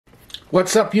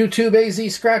What's up, YouTube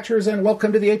AZ Scratchers, and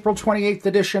welcome to the April 28th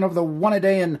edition of the One a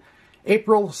Day in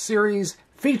April series,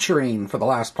 featuring, for the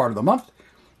last part of the month,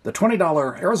 the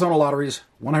 $20 Arizona Lottery's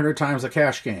 100 times the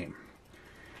cash game.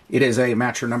 It is a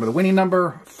match your number, the winning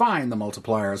number. Find the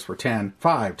multipliers for 10,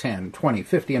 5, 10, 20,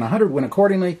 50, and 100. Win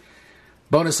accordingly.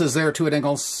 Bonuses there, two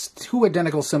identical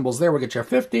symbols there will get you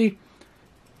 50.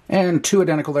 And two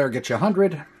identical there get you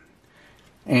 100.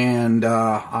 And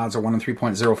odds are 1 in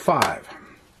 3.05.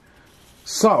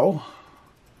 So,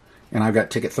 and I've got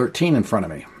ticket 13 in front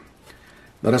of me.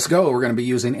 Let us go. We're going to be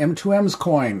using M2M's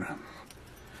coin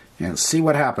and see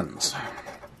what happens.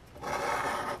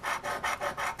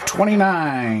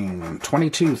 29,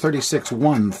 22, 36,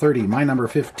 1, 30, my number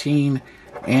 15,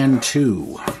 and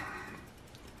 2.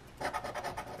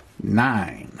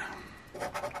 9,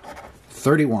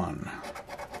 31,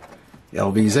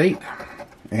 LV's 8,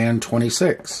 and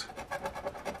 26,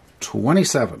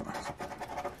 27,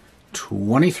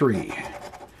 23,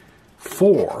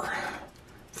 4,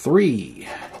 3,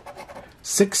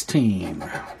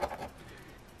 16,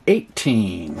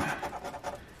 18,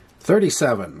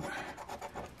 37,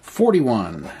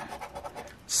 41,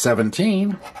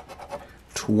 17,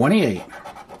 28,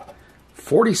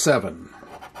 47,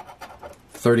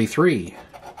 33,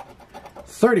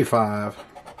 35,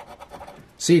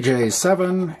 CJ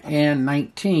 7, and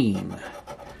 19,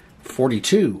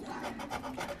 42,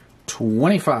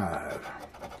 25,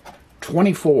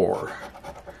 24,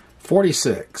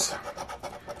 46,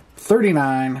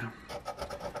 39,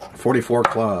 44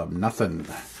 club, nothing.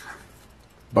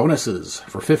 Bonuses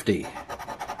for 50,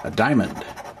 a diamond,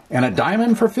 and a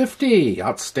diamond for 50,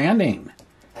 outstanding.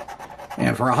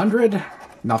 And for 100,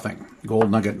 nothing. Gold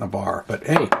nugget in a bar, but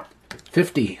hey,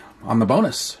 50 on the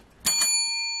bonus.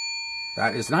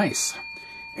 That is nice.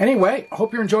 Anyway, I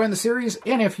hope you're enjoying the series,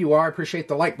 and if you are, I appreciate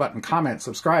the like button, comment,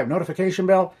 subscribe, notification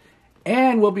bell,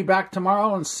 and we'll be back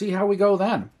tomorrow and see how we go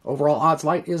then. Overall odds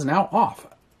light is now off.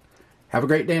 Have a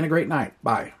great day and a great night.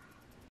 Bye.